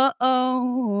 oh, oh,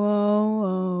 oh,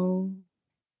 oh.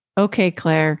 Okay,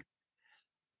 Claire,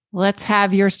 let's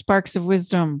have your sparks of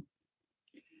wisdom.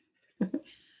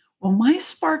 Well, my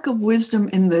spark of wisdom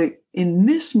in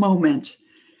this moment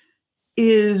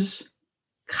is,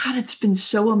 God, it's been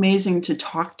so amazing to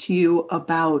talk to you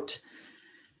about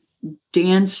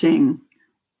dancing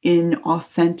in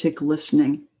authentic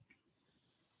listening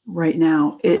right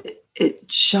now. It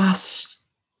just,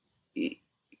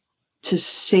 to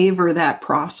savor that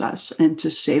process and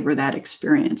to savor that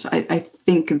experience. I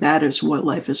think that is what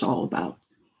life is all about.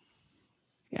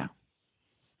 Yeah.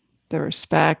 The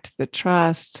respect, the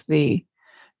trust, the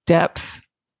depth,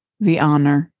 the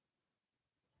honor.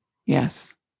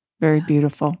 Yes. Very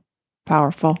beautiful,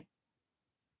 powerful.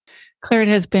 Claire, it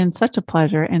has been such a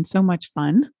pleasure and so much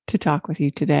fun to talk with you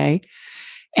today.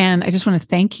 And I just want to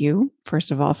thank you,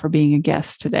 first of all, for being a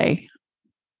guest today.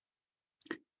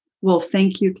 Well,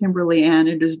 thank you, Kimberly Ann.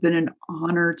 It has been an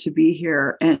honor to be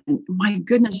here. And my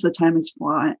goodness, the time has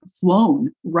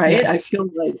flown, right? Yes. I feel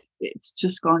like it's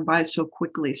just gone by so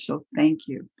quickly. So thank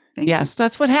you. Yes,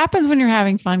 that's what happens when you're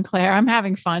having fun, Claire. I'm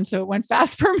having fun, so it went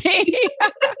fast for me.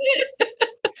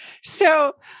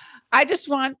 So I just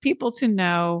want people to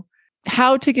know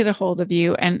how to get a hold of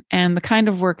you and the kind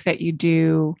of work that you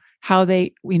do, how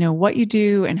they, what you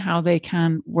do and how they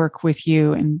can work with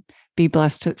you and be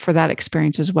blessed for that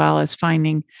experience, as well as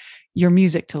finding your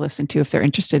music to listen to if they're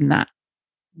interested in that.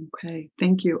 Okay.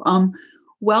 Thank you.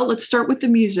 Well, let's start with the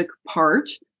music part.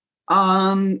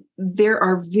 There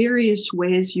are various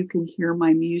ways you can hear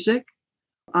my music.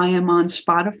 I am on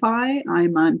Spotify.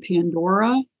 I'm on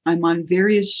Pandora. I'm on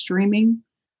various streaming,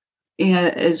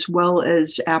 as well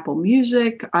as Apple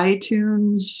Music,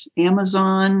 iTunes,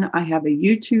 Amazon. I have a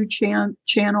YouTube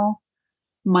channel.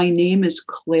 My name is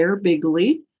Claire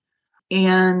Bigley.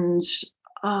 And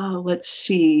let's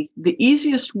see, the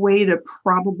easiest way to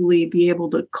probably be able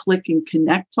to click and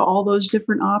connect to all those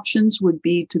different options would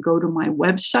be to go to my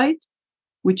website,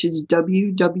 which is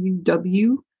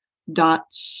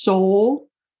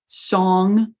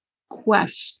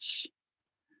www.soulsongquests,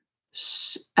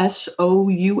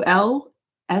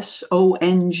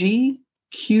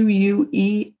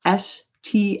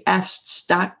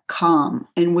 SOULSONGQUESTS.com.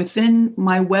 And within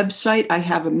my website, I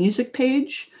have a music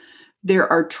page.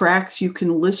 There are tracks you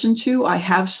can listen to. I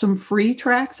have some free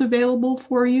tracks available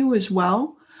for you as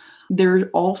well. There's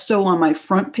also on my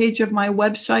front page of my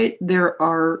website, there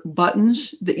are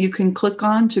buttons that you can click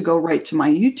on to go right to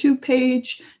my YouTube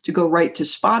page, to go right to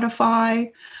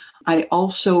Spotify. I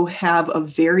also have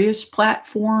various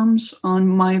platforms on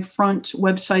my front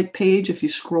website page, if you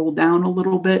scroll down a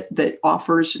little bit, that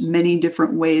offers many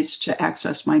different ways to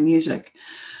access my music.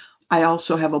 I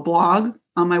also have a blog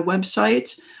on my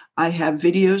website. I have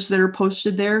videos that are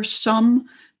posted there, some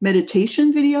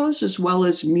meditation videos as well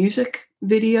as music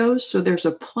videos. So there's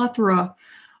a plethora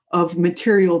of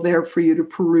material there for you to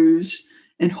peruse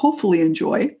and hopefully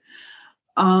enjoy.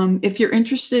 If you're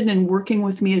interested in working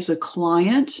with me as a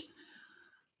client,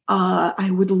 I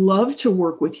would love to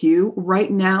work with you.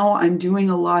 Right now, I'm doing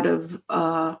a lot of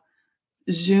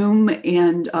Zoom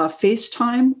and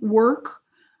FaceTime work.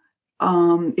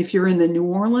 If you're in the New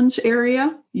Orleans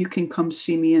area, you can come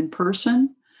see me in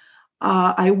person.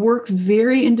 I work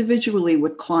very individually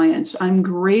with clients. I'm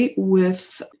great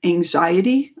with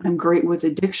anxiety. I'm great with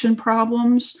addiction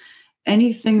problems.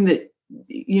 Anything that,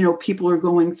 people are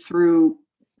going through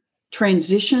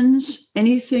transitions,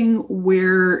 anything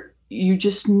where you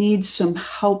just need some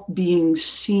help being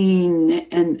seen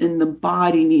and the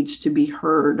body needs to be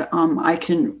heard. I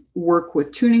can work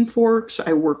with tuning forks.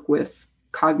 I work with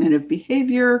cognitive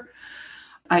behavior.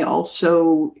 I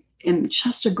also am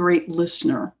just a great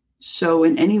listener. So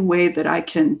in any way that I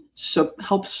can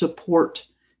help support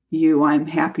you, I'm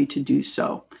happy to do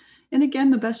so. And again,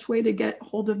 the best way to get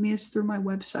hold of me is through my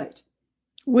website.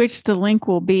 Which the link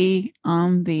will be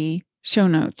on the show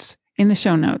notes, in the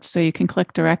show notes. So you can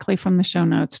click directly from the show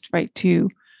notes right to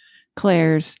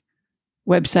Claire's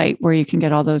website where you can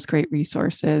get all those great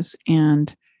resources.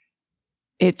 And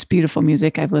it's beautiful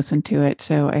music. I've listened to it.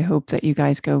 So I hope that you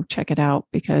guys go check it out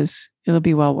because it'll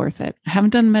be well worth it. I haven't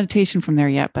done meditation from there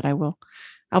yet, but I will.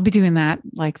 I'll be doing that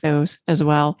like those as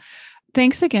well.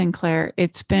 Thanks again, Claire.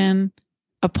 It's been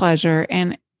a pleasure.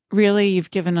 And really,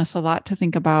 you've given us a lot to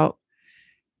think about,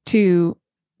 to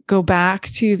go back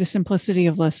to the simplicity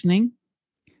of listening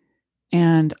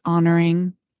and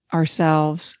honoring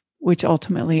ourselves, which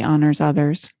ultimately honors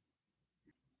others.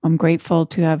 I'm grateful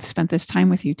to have spent this time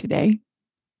with you today.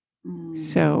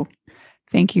 So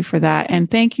thank you for that. And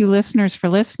thank you, listeners, for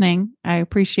listening. I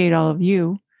appreciate all of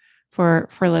you for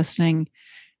listening.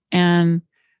 And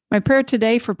my prayer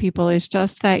today for people is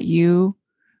just that you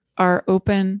are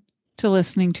open to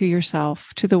listening to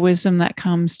yourself, to the wisdom that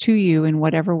comes to you in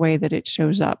whatever way that it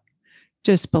shows up.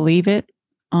 Just believe it,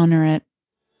 honor it,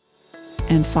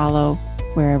 and follow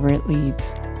wherever it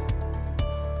leads.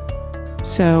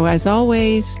 So as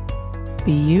always,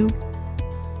 be you,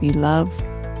 be love,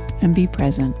 and be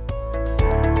present.